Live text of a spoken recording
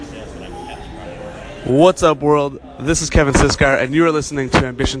What's up, world? This is Kevin Siskar, and you are listening to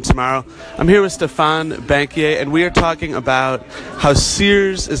Ambition Tomorrow. I'm here with Stefan Bankier, and we are talking about how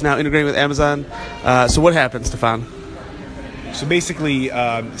Sears is now integrating with Amazon. So what happened, Stefan? So basically,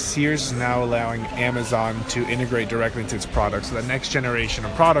 Sears is now allowing Amazon to integrate directly into its products. So the next generation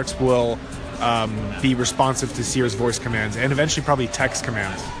of products will be responsive to Sears voice commands and eventually probably text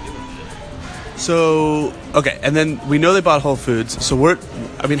commands. So, okay, and then we know they bought Whole Foods. So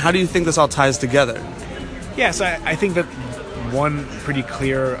how do you think this all ties together? Yes, I think that one pretty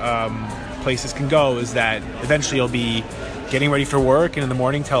clear place this can go is that eventually you'll be getting ready for work, and in the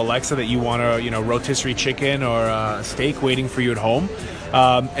morning tell Alexa that you want a rotisserie chicken or a steak waiting for you at home,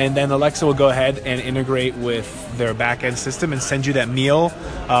 and then Alexa will go ahead and integrate with their back-end system and send you that meal.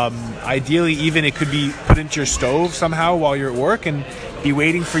 Ideally, even it could be put into your stove somehow while you're at work and be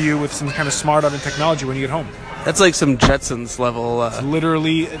waiting for you with some kind of smart oven technology when you get home. That's like some Jetsons level. It's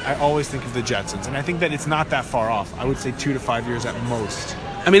literally, I always think of the Jetsons, and I think that it's not that far off. I would say 2 to 5 years at most.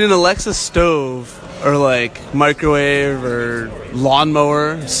 I mean, an Alexa stove or like microwave or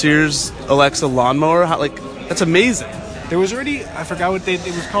lawnmower, Sears Alexa lawnmower, that's amazing. There was already, I forgot what it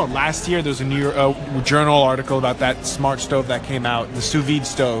was called. Last year, there was a New York Journal article about that smart stove that came out, the sous vide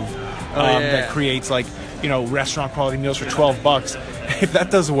stove, that creates restaurant quality meals for $12. If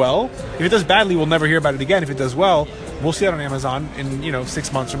that does well, if it does badly, we'll never hear about it again. If it does well, we'll see it on Amazon in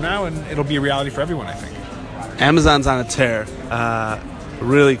 6 months from now, and it'll be a reality for everyone, I think. Amazon's on a tear.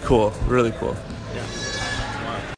 Really cool. Really cool. Yeah.